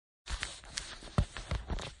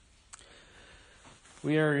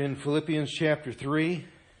We are in Philippians chapter 3.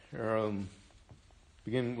 We're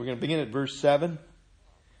going to begin at verse 7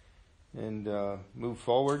 and move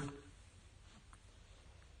forward.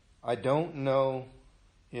 I don't know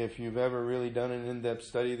if you've ever really done an in-depth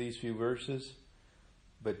study of these few verses,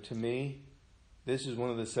 but to me, this is one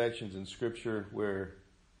of the sections in Scripture where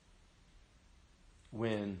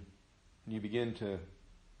when you begin to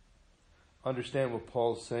understand what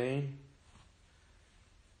Paul's saying,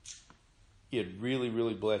 it really,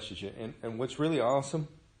 really blesses you. And what's really awesome,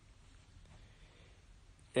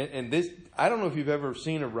 and this, I don't know if you've ever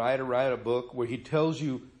seen a writer write a book where he tells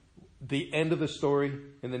you the end of the story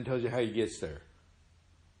and then tells you how he gets there.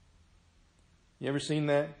 You ever seen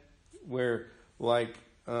that? Where, like,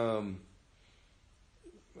 I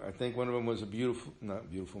think one of them was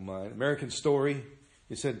American Story.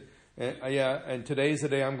 He said, and today's the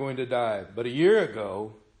day I'm going to die. But a year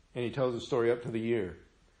ago, and he tells the story up to the year.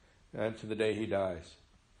 To the day he dies.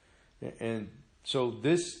 And so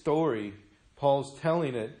this story, Paul's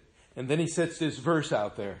telling it, and then he sets this verse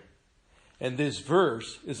out there. And this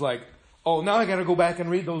verse is like, oh, now I got to go back and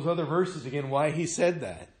read those other verses again, why he said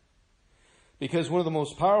that. Because one of the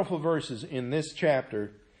most powerful verses in this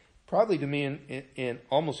chapter, probably to me in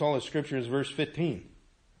almost all of Scripture, is verse 15.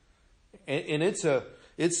 And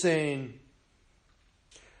it's saying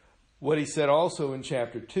what he said also in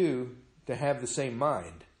chapter 2, to have the same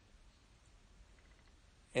mind.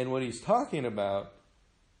 And what he's talking about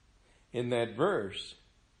in that verse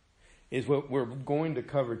is what we're going to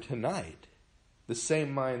cover tonight. The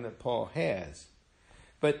same mind that Paul has.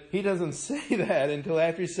 But he doesn't say that until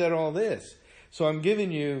after he said all this. So I'm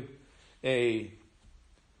giving you a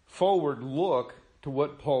forward look to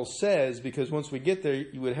what Paul says, because once we get there,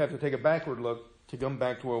 you would have to take a backward look to come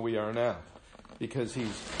back to where we are now. Because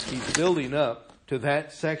he's building up to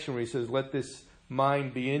that section where he says, let this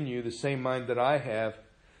mind be in you, the same mind that I have.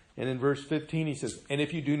 And in verse 15 he says, and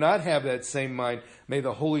if you do not have that same mind, may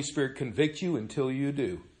the Holy Spirit convict you until you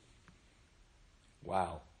do.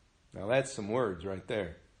 Wow. Now that's some words right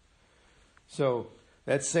there. So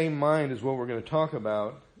that same mind is what we're going to talk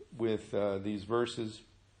about with these verses.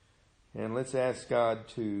 And let's ask God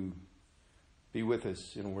to be with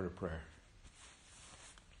us in a word of prayer.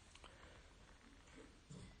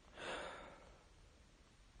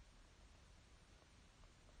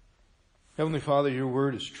 Heavenly Father, your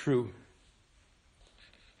word is true.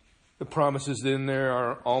 The promises in there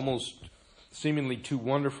are almost seemingly too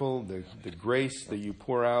wonderful. The grace that you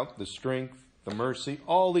pour out, the strength, the mercy,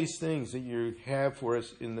 all these things that you have for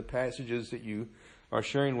us in the passages that you are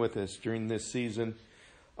sharing with us during this season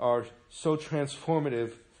are so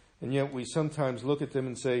transformative. And yet we sometimes look at them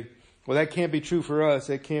and say, well, that can't be true for us.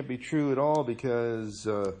 That can't be true at all because,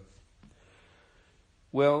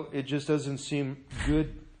 it just doesn't seem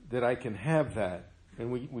good that I can have that.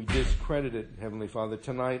 And we discredit it, Heavenly Father.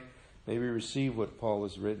 Tonight, may we receive what Paul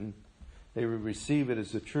has written. May we receive it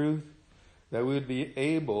as the truth, that we would be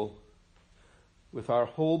able, with our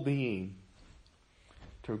whole being,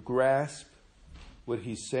 to grasp what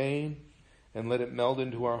he's saying and let it meld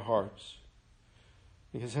into our hearts.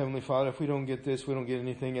 Because, Heavenly Father, if we don't get this, we don't get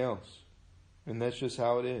anything else. And that's just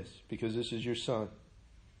how it is, because this is your Son,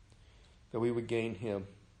 that we would gain him.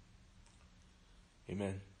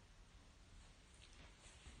 Amen.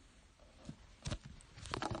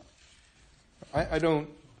 I don't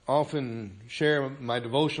often share my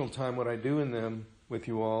devotional time, what I do in them, with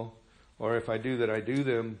you all, or if I do that, I do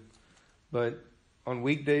them. But on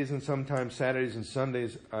weekdays and sometimes Saturdays and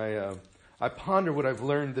Sundays, I ponder what I've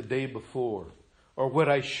learned the day before, or what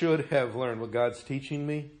I should have learned, what God's teaching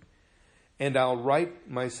me. And I'll write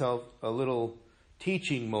myself a little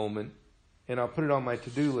teaching moment, and I'll put it on my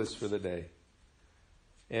to-do list for the day.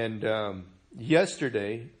 And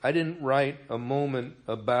yesterday, I didn't write a moment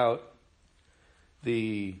about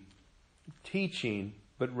the teaching,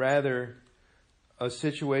 but rather a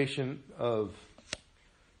situation of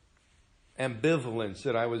ambivalence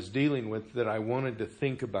that I was dealing with that I wanted to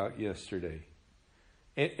think about yesterday.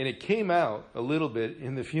 And it came out a little bit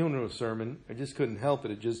in the funeral sermon. I just couldn't help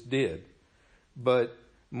it. It just did. But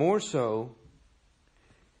more so,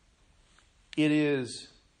 it is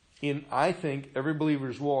in, I think, every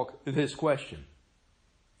believer's walk, this question.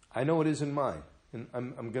 I know it is in mine. And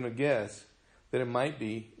I'm going to guess that it might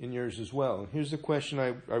be in yours as well. And here's the question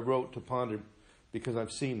I wrote to ponder, because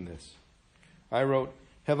I've seen this. I wrote,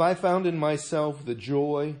 have I found in myself the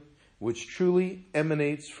joy which truly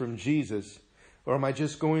emanates from Jesus, or am I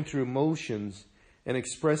just going through motions and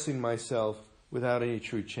expressing myself without any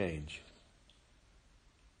true change?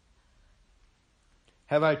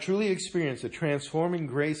 Have I truly experienced the transforming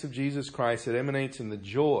grace of Jesus Christ that emanates in the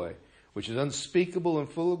joy which is unspeakable and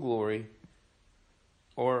full of glory?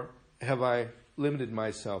 Or have I limited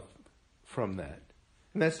myself from that?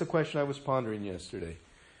 And that's the question I was pondering yesterday.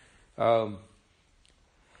 And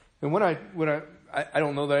when I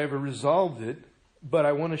don't know that I ever resolved it, but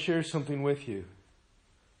I want to share something with you.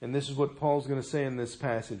 And this is what Paul's going to say in this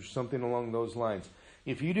passage, something along those lines.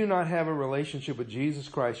 If you do not have a relationship with Jesus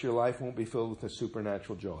Christ, your life won't be filled with a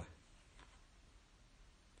supernatural joy.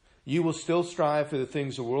 You will still strive for the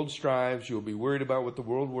things the world strives. You'll be worried about what the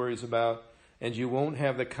world worries about. And you won't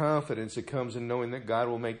have the confidence that comes in knowing that God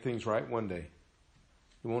will make things right one day.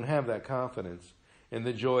 You won't have that confidence and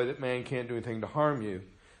the joy that man can't do anything to harm you,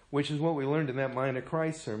 which is what we learned in that Mind of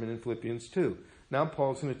Christ sermon in Philippians 2. Now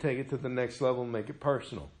Paul's going to take it to the next level and make it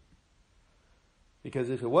personal. Because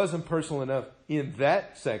if it wasn't personal enough in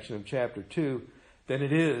that section of chapter 2, then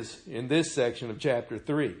it is in this section of chapter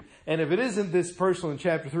 3. And if it isn't this personal in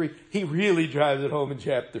chapter 3, he really drives it home in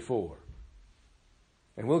chapter 4.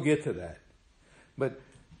 And we'll get to that. But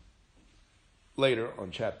later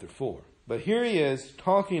on chapter 4. But here he is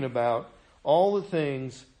talking about all the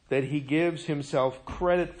things that he gives himself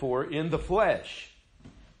credit for in the flesh.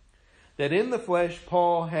 That in the flesh,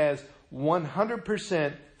 Paul has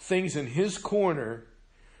 100% things in his corner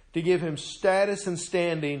to give him status and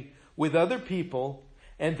standing with other people,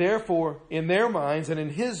 and therefore, in their minds and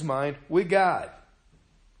in his mind, with God.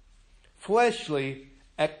 Fleshly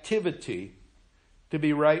activity to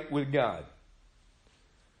be right with God.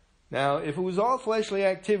 Now, if it was all fleshly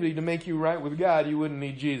activity to make you right with God, you wouldn't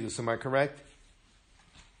need Jesus. Am I correct?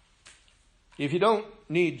 If you don't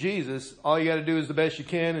need Jesus, all you got to do is the best you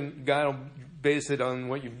can, and God will base it on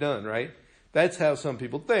what you've done, right? That's how some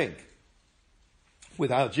people think.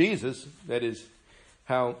 Without Jesus, that is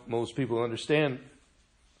how most people understand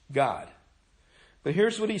God. But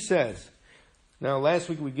here's what he says. Now, last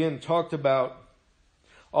week we again talked about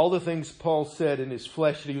all the things Paul said in his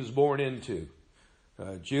flesh that he was born into.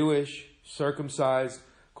 Jewish, circumcised,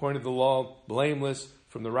 according to the law, blameless,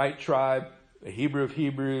 from the right tribe, a Hebrew of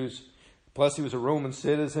Hebrews. Plus he was a Roman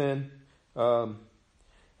citizen.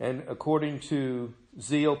 And according to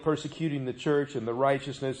zeal, persecuting the church, and the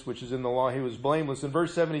righteousness which is in the law, he was blameless. In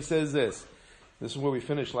verse 7 he says this. This is where we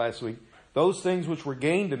finished last week. Those things which were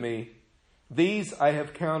gained to me, these I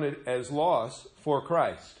have counted as loss for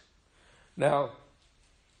Christ. Now,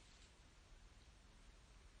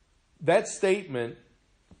 that statement,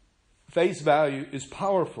 face value, is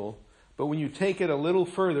powerful. But when you take it a little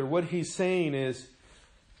further, what he's saying is,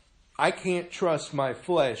 I can't trust my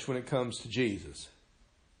flesh when it comes to Jesus.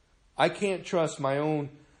 I can't trust my own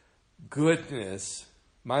goodness,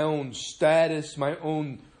 my own status, my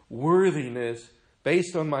own worthiness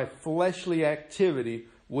based on my fleshly activity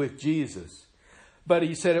with Jesus. But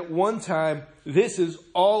he said at one time, this is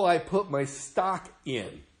all I put my stock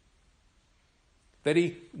in. That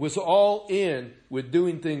he was all in with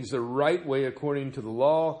doing things the right way according to the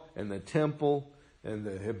law and the temple and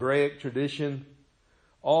the Hebraic tradition.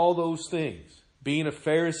 All those things. Being a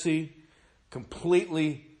Pharisee,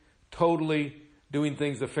 completely, totally doing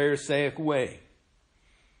things the Pharisaic way.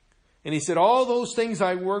 And he said, all those things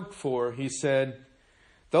I worked for, he said,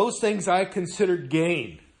 those things I considered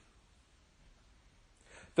gain.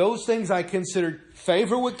 Those things I considered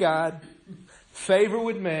favor with God, favor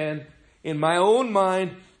with man. In my own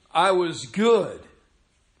mind, I was good.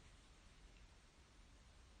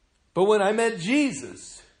 But when I met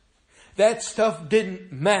Jesus, that stuff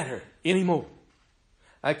didn't matter anymore.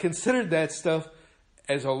 I considered that stuff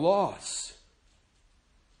as a loss.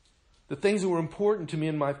 The things that were important to me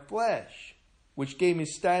in my flesh, which gave me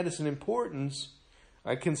status and importance,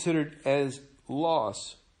 I considered as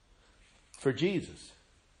loss for Jesus.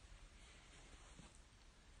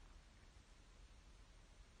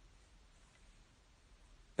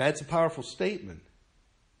 That's a powerful statement.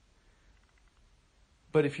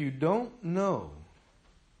 But if you don't know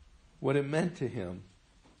what it meant to him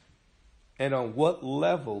and on what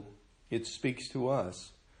level it speaks to us,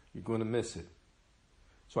 you're going to miss it.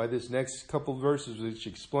 That's why this next couple verses which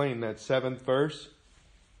explain that 7th verse,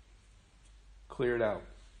 clear it out.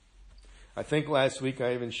 I think last week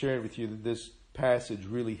I even shared with you that this passage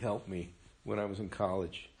really helped me when I was in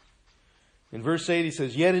college. In verse 8 he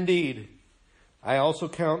says, yet indeed, I also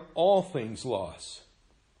count all things loss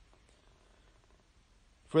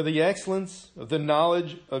for the excellence of the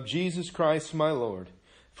knowledge of Jesus Christ my Lord,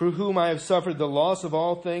 through whom I have suffered the loss of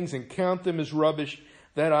all things and count them as rubbish,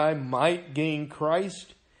 that I might gain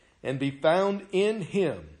Christ and be found in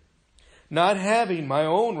him, not having my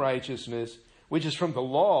own righteousness, which is from the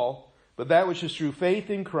law, but that which is through faith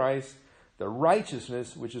in Christ, the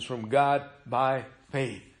righteousness which is from God by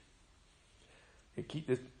faith.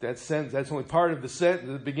 That sentence, that's only part of the sentence.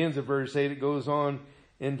 It begins at verse 8. It goes on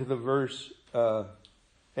into the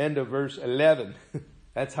end of verse 11.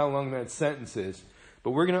 That's how long that sentence is.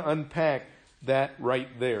 But we're going to unpack that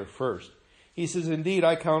right there first. He says, indeed,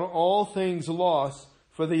 I count all things lost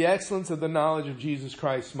for the excellence of the knowledge of Jesus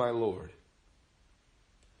Christ, my Lord.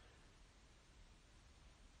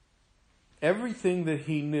 Everything that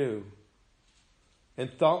he knew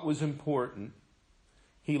and thought was important,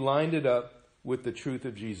 he lined it up with the truth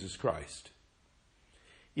of Jesus Christ.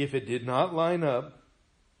 If it did not line up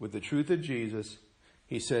with the truth of Jesus,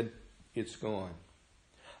 he said, it's gone.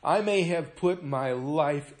 I may have put my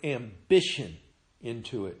life ambition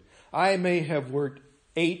into it. I may have worked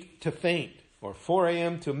 8 to faint or 4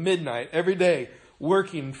 a.m. to midnight every day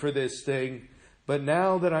working for this thing. But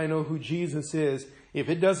now that I know who Jesus is, if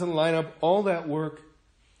it doesn't line up, all that work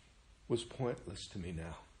was pointless to me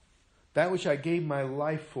now. That which I gave my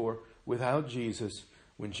life for without Jesus,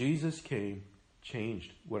 when Jesus came,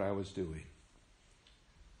 changed what I was doing.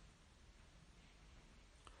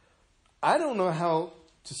 I don't know how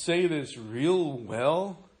to say this real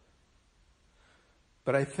well,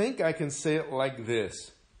 but I think I can say it like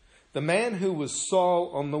this. The man who was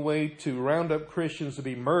Saul on the way to round up Christians to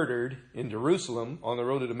be murdered in Jerusalem on the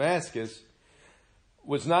road to Damascus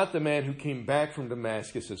was not the man who came back from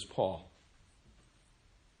Damascus as Paul.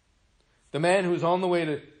 The man who was on the way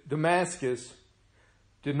to Damascus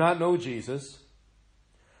did not know Jesus,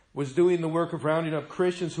 was doing the work of rounding up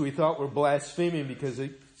Christians who he thought were blaspheming because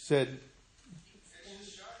they said, it's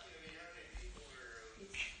just shocking to me how many people are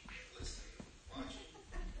listening, watching.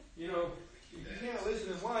 you know, you can't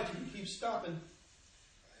listen and watch if you keep stopping.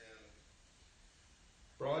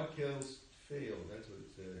 Broad kills fail, that's what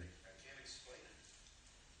it said. I can't explain it.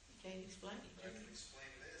 You can't explain it. I can explain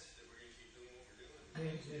this, that we're going to keep doing what we're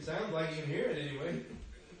doing. It sounds like you can hear it anyway.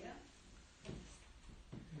 Yeah.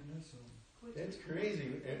 It's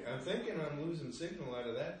crazy. I'm thinking I'm losing signal out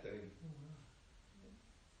of that thing.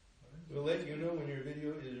 We'll let you know when your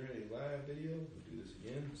video is ready. Live video. We'll do this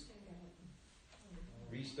again.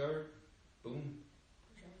 Restart. Boom.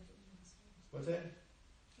 What's that?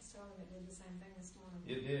 Starling, it did the same thing this morning.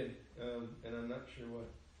 It did. And I'm not sure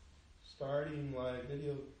what. Starting live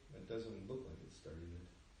video. That doesn't look like it's starting it.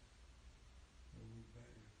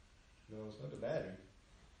 No, it's not the battery.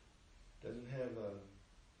 Doesn't have a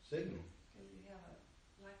signal. Does it have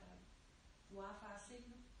like a Wi-Fi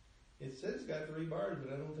signal? It says it's got 3 bars,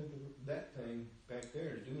 but I don't think that thing back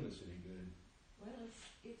there is doing us any good. Well,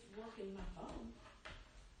 it's working my phone.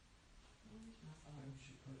 Where's my phone? Maybe you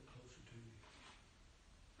should put it closer to you.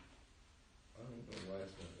 I don't know why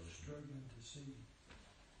it's not working. Struggling to see.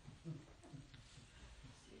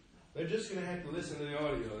 They're just going to have to listen to the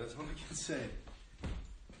audio. That's all I can say.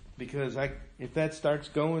 Because if that starts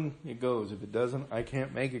going, it goes. If it doesn't, I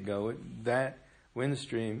can't make it go. That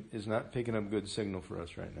Windstream is not picking up good signal for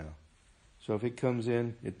us right now. So if it comes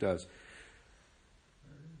in, it does.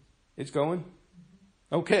 It's going?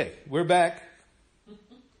 Okay, we're back.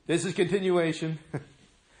 This is continuation.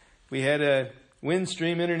 We had a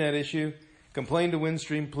Windstream internet issue. Complain to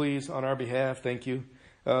Windstream, please, on our behalf. Thank you.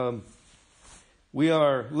 We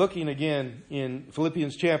are looking again in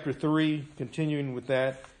Philippians chapter 3, continuing with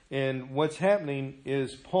that. And what's happening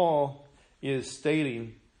is Paul is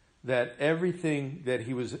stating that everything that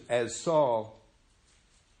he was as Saul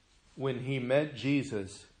when he met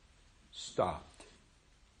Jesus stopped.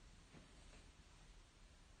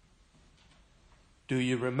 Do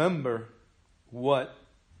you remember what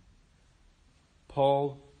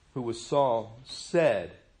Paul, who was Saul,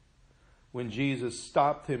 said when Jesus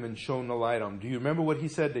stopped him and shone the light on him? Do you remember what he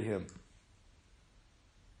said to him?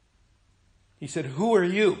 He said, "Who are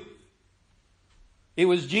you?" It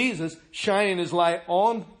was Jesus shining his light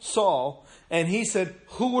on Saul, and he said,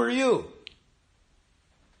 "Who are you?"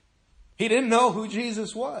 He didn't know who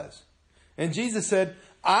Jesus was. And Jesus said,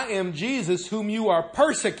 "I am Jesus whom you are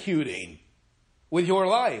persecuting with your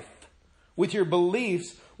life, with your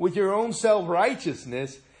beliefs, with your own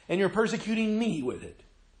self-righteousness, and you're persecuting me with it."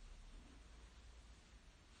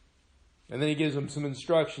 And then he gives him some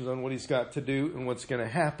instructions on what he's got to do and what's going to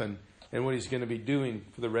happen and what he's going to be doing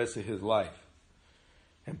for the rest of his life.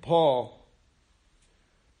 And Paul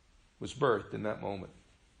was birthed in that moment.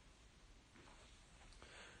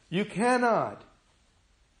 You cannot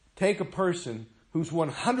take a person who's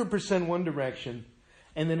 100% one direction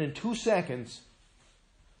and then in 2 seconds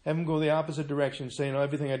have them go the opposite direction saying, "Oh,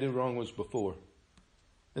 everything I did wrong was before.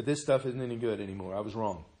 That this stuff isn't any good anymore. I was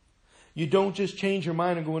wrong." You don't just change your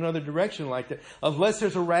mind and go another direction like that unless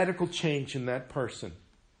there's a radical change in that person.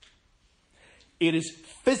 It is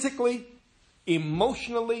physically,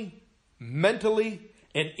 emotionally, mentally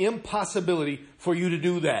an impossibility for you to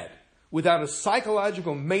do that without a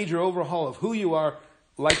psychological major overhaul of who you are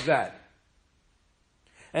like that.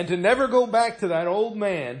 And to never go back to that old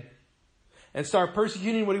man and start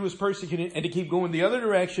persecuting what he was persecuting and to keep going the other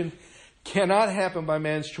direction cannot happen by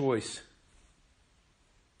man's choice.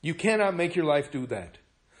 You cannot make your life do that.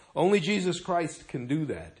 Only Jesus Christ can do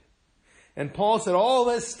that. And Paul said, all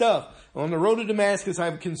this stuff on the road to Damascus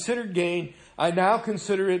I've considered gain. I now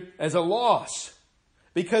consider it as a loss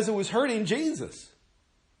because it was hurting Jesus.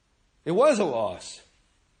 It was a loss.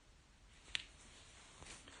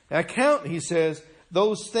 I count, he says,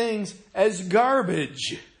 those things as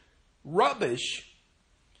garbage, rubbish,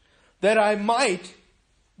 that I might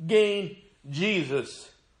gain Jesus.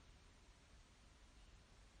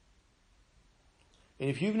 And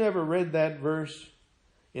if you've never read that verse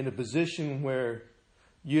in a position where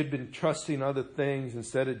you had been trusting other things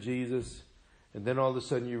instead of Jesus, and then all of a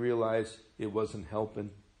sudden you realize it wasn't helping,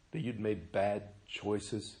 that you'd made bad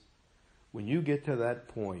choices, when you get to that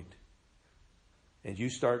point and you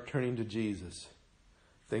start turning to Jesus,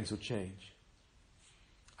 things will change.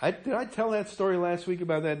 Did I tell that story last week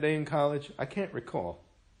about that day in college? I can't recall.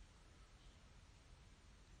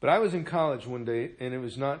 But I was in college one day, and it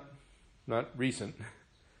was not recent.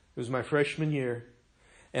 It was my freshman year.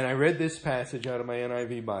 And I read this passage out of my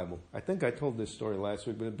NIV Bible. I think I told this story last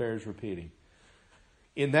week, but it bears repeating.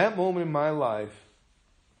 In that moment in my life,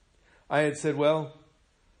 I had said, well,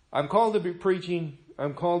 I'm called to be preaching.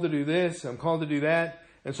 I'm called to do this. I'm called to do that.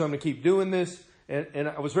 And so I'm going to keep doing this. And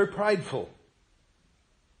I was very prideful.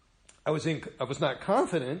 I was not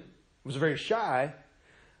confident. I was very shy.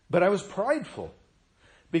 But I was prideful.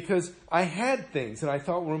 Because I had things that I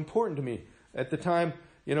thought were important to me. At the time,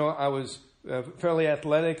 I was fairly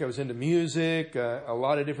athletic. I was into music, a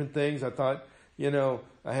lot of different things. I thought,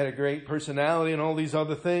 I had a great personality and all these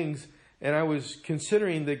other things. And I was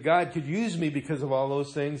considering that God could use me because of all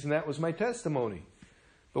those things. And that was my testimony.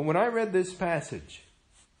 But when I read this passage,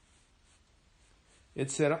 it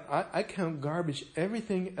said, I count garbage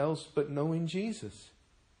everything else but knowing Jesus.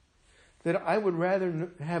 That I would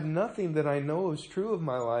rather have nothing that I know is true of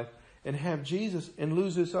my life and have Jesus and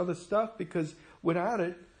lose this other stuff, because without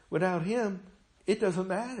Him, it doesn't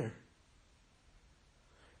matter.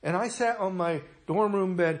 And I sat on my dorm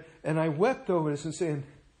room bed and I wept over this and saying,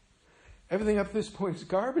 everything up to this point is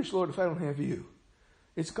garbage, Lord, if I don't have you.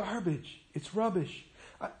 It's garbage. It's rubbish.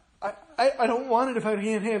 I don't want it if I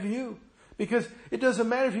can't have you. Because it doesn't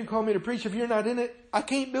matter if you call me to preach. If you're not in it, I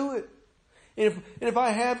can't do it. And if I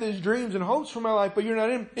have these dreams and hopes for my life, but you're not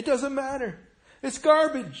in it doesn't matter. It's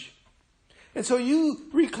garbage. And so you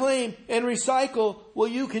reclaim and recycle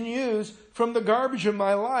what you can use from the garbage of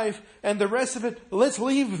my life, and the rest of it, let's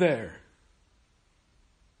leave there.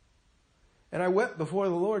 And I wept before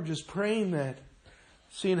the Lord just praying that,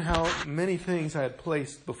 seeing how many things I had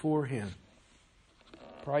placed before Him,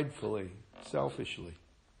 pridefully, selfishly.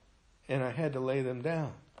 And I had to lay them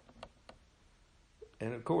down.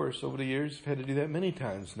 And of course, over the years, I've had to do that many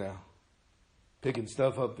times now. Picking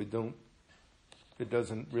stuff up that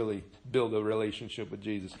doesn't really build a relationship with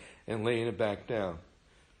Jesus, and laying it back down.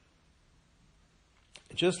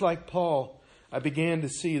 Just like Paul, I began to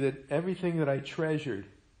see that everything that I treasured,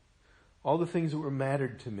 all the things that were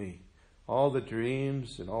mattered to me, all the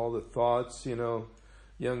dreams and all the thoughts,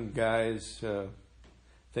 young guys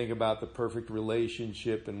think about the perfect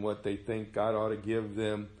relationship and what they think God ought to give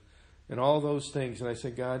them and all those things. And I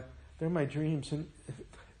said, God, they're my dreams,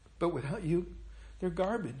 but without you, they're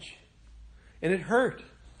garbage. And it hurt.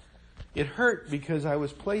 It hurt because I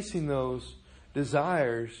was placing those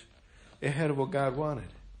desires ahead of what God wanted.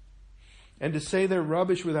 And to say they're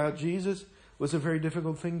rubbish without Jesus was a very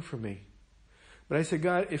difficult thing for me. But I said,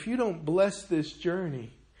 God, if you don't bless this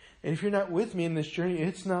journey, and if you're not with me in this journey,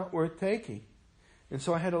 it's not worth taking. And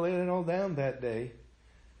so I had to lay it all down that day.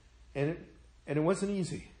 And it wasn't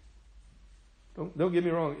easy. Don't get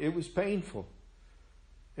me wrong. It was painful.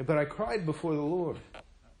 But I cried before the Lord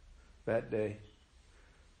that day.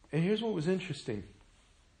 And here's what was interesting.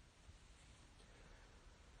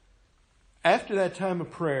 After that time of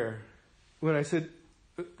prayer, when I said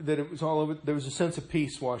that it was all over, there was a sense of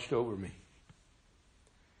peace washed over me.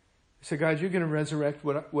 I said, God, you're going to resurrect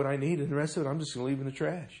what I need, and the rest of it I'm just going to leave in the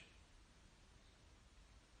trash.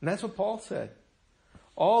 And that's what Paul said.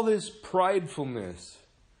 All this pridefulness,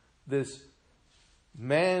 this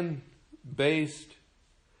man-based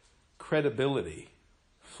credibility,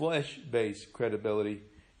 flesh-based credibility,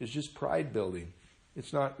 is just pride building.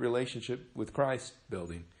 It's not relationship with Christ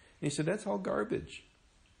building. And he said, that's all garbage.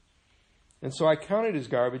 And so I count it as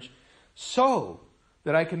garbage so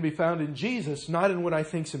that I can be found in Jesus, not in what I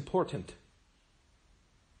think is important.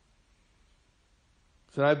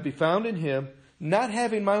 So I'd be found in Him, not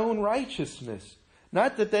having my own righteousness.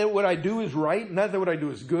 Not that what I do is right, not that what I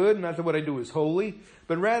do is good, not that what I do is holy,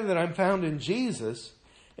 but rather that I'm found in Jesus,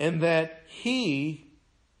 and that He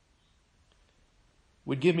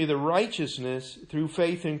would give me the righteousness through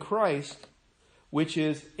faith in Christ, which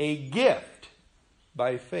is a gift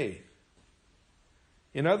by faith.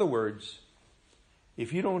 In other words,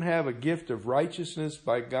 if you don't have a gift of righteousness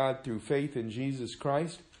by God through faith in Jesus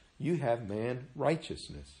Christ, you have man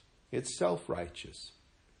righteousness. It's self-righteous.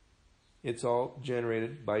 It's all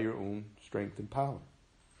generated by your own strength and power.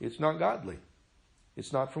 It's not godly.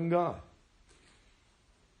 It's not from God.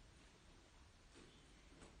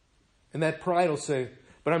 And that pride will say,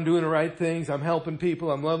 but I'm doing the right things. I'm helping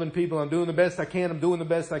people. I'm loving people. I'm doing the best I can. I'm doing the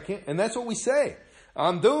best I can. And that's what we say.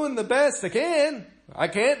 I'm doing the best I can. I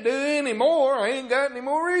can't do any more. I ain't got any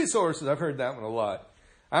more resources. I've heard that one a lot.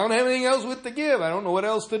 I don't have anything else with to give. I don't know what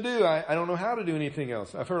else to do. I don't know how to do anything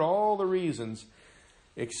else. I've heard all the reasons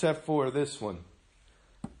except for this one.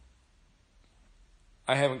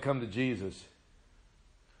 I haven't come to Jesus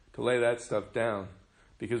to lay that stuff down.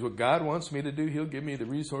 Because what God wants me to do, He'll give me the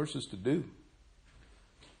resources to do.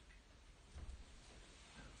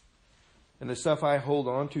 And the stuff I hold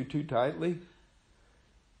on to too tightly,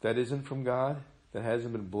 that isn't from God, that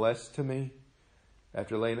hasn't been blessed to me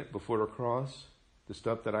after laying it before the cross, the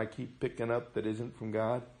stuff that I keep picking up that isn't from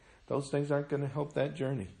God, those things aren't going to help that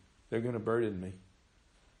journey. They're going to burden me.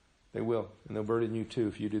 They will. And they'll burden you too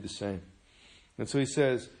if you do the same. And so he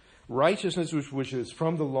says, righteousness which is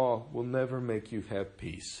from the law will never make you have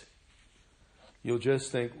peace. You'll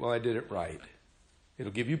just think, well, I did it right.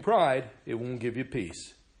 It'll give you pride. It won't give you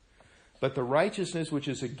peace. But the righteousness which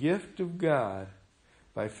is a gift of God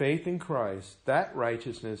by faith in Christ, that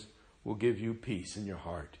righteousness will give you peace in your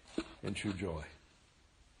heart and true joy.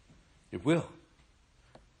 It will.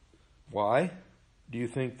 Why do you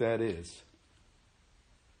think that is?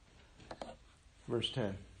 Verse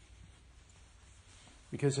 10.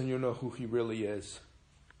 Because then you'll know who He really is.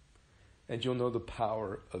 And you'll know the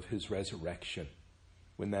power of His resurrection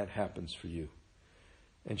when that happens for you.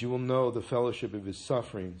 And you will know the fellowship of His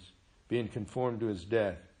sufferings, being conformed to His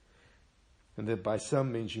death, and that by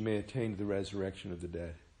some means you may attain to the resurrection of the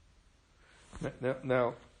dead.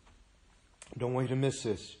 Now, don't want you to miss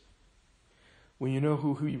this. When you know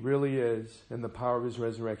who He really is and the power of His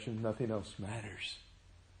resurrection, nothing else matters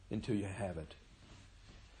until you have it.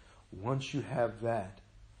 Once you have that,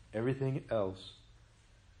 everything else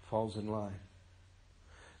falls in line.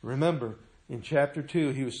 Remember, in chapter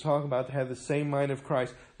 2, he was talking about to have the same mind of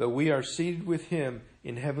Christ, that we are seated with Him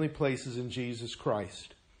in heavenly places in Jesus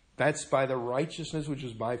Christ. That's by the righteousness which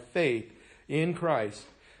is by faith in Christ,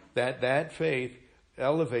 that faith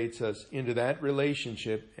elevates us into that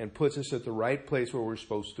relationship and puts us at the right place where we're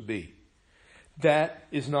supposed to be. That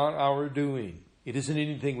is not our doing. It isn't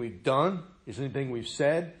anything we've done. It isn't anything we've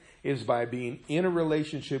said. It is by being in a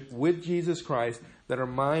relationship with Jesus Christ that our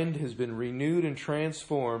mind has been renewed and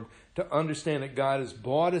transformed to understand that God has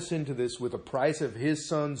bought us into this with the price of His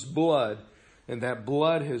Son's blood, and that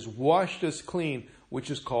blood has washed us clean, which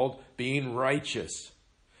is called being righteous.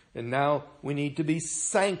 And now we need to be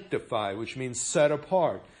sanctified, which means set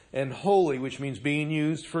apart, and holy, which means being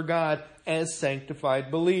used for God as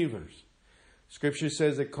sanctified believers. Scripture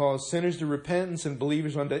says it calls sinners to repentance and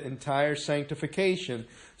believers unto entire sanctification,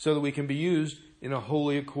 so that we can be used in a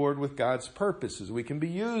holy accord with God's purposes. We can be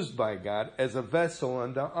used by God as a vessel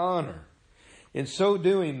unto honor. In so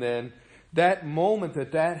doing then, that moment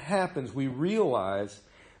that happens, we realize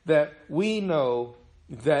that we know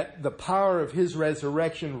that the power of His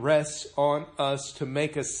resurrection rests on us to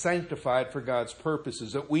make us sanctified for God's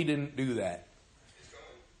purposes, that we didn't do that. It's going.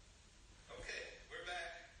 Okay, we're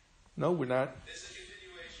back. No, we're not. This is a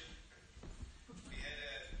continuation. We had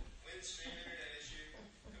a Windstream internet issue.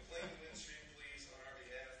 Complain to Windstream, please, on our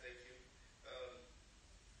behalf. Thank you.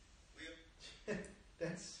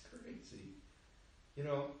 That's crazy. You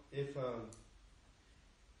know, if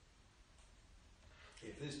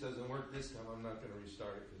this doesn't work this time, I'm not going to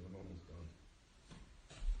restart it because I'm almost done.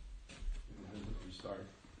 Restart.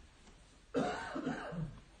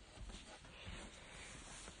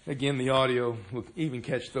 Again, the audio will even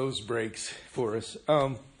catch those breaks for us.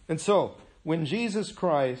 And so, when Jesus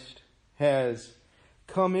Christ has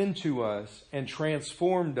come into us and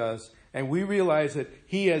transformed us, and we realize that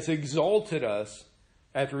He has exalted us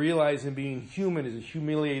after realizing being human is a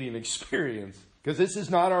humiliating experience, because this is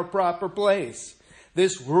not our proper place.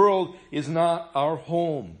 This world is not our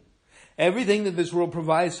home. Everything that this world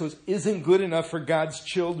provides to us isn't good enough for God's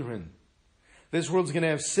children. This world's going to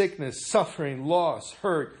have sickness, suffering, loss,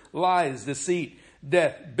 hurt, lies, deceit,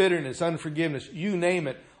 death, bitterness, unforgiveness, you name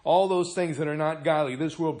it. All those things that are not godly,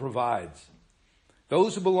 this world provides.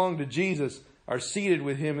 Those who belong to Jesus are seated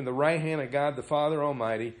with him in the right hand of God the Father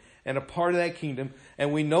Almighty and a part of that kingdom.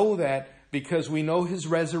 And we know that because we know his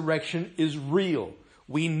resurrection is real.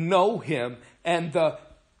 We know him, and the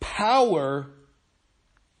power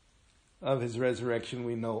of his resurrection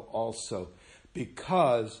we know also,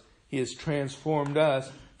 because he has transformed us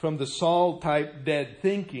from the Saul-type dead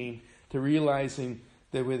thinking to realizing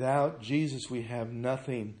that without Jesus we have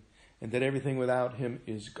nothing, and that everything without him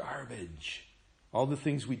is garbage. All the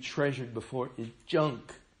things we treasured before is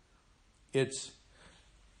junk. It's,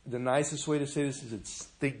 the nicest way to say this is, it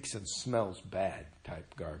stinks and smells bad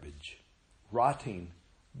type garbage. Rotting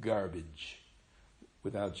garbage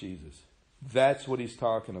without Jesus. That's what he's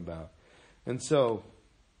talking about. And so,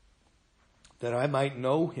 that I might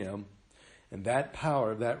know him and that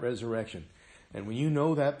power of that resurrection. And when you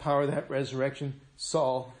know that power of that resurrection,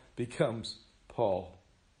 Saul becomes Paul.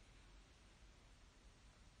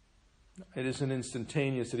 It isn't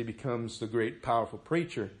instantaneous that he becomes the great powerful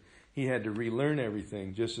preacher. He had to relearn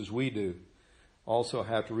everything, just as we do. Also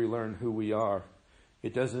have to relearn who we are.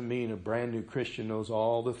 It doesn't mean a brand new Christian knows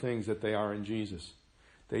all the things that they are in Jesus.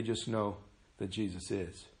 They just know that Jesus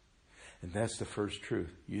is. And that's the first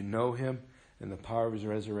truth. You know him and the power of his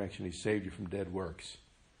resurrection. He saved you from dead works,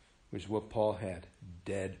 which is what Paul had.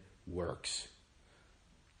 Dead works.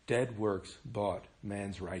 Dead works bought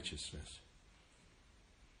man's righteousness.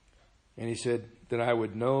 And he said that I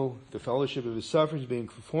would know the fellowship of his sufferings, being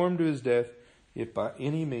conformed to his death, if by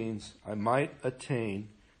any means I might attain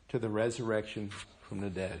to the resurrection from the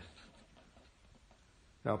dead.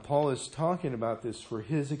 Now, Paul is talking about this for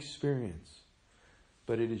his experience,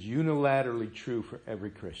 but it is unilaterally true for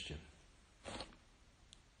every Christian.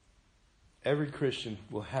 Every Christian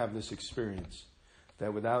will have this experience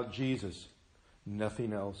that without Jesus,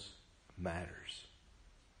 nothing else matters.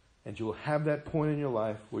 And you will have that point in your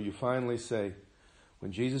life where you finally say,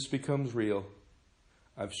 when Jesus becomes real,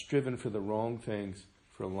 I've striven for the wrong things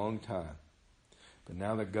for a long time. But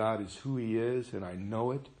now that God is who he is, and I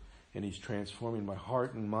know it, and he's transforming my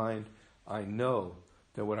heart and mind, I know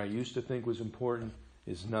that what I used to think was important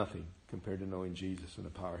is nothing compared to knowing Jesus and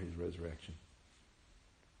the power of his resurrection.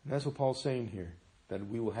 And that's what Paul's saying here, that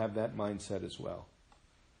we will have that mindset as well.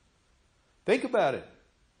 Think about it.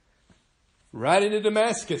 Right into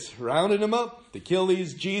Damascus, rounding them up to kill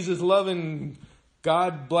these Jesus-loving,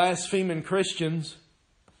 God-blaspheming Christians,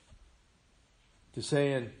 to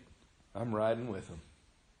saying, I'm riding with them.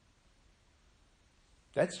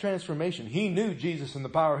 That's transformation. He knew Jesus and the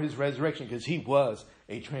power of his resurrection because he was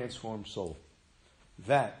a transformed soul.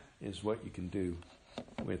 That is what you can do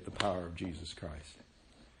with the power of Jesus Christ.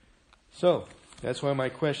 So, that's why my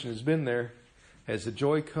question has been there. Has the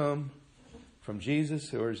joy come from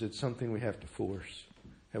Jesus, or is it something we have to force?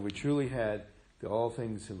 Have we truly had the all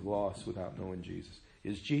things have lost without knowing Jesus?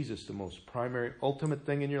 Is Jesus the most primary, ultimate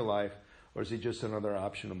thing in your life, or is he just another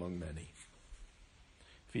option among many?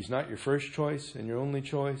 If he's not your first choice and your only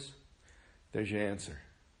choice, there's your answer.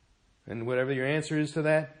 And whatever your answer is to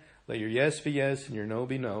that, let your yes be yes and your no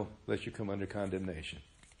be no, lest you come under condemnation.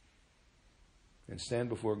 And stand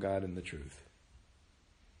before God in the truth.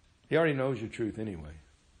 He already knows your truth anyway,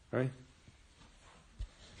 right?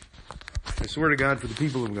 I swear to God for the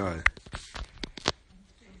people of God.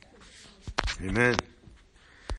 Amen.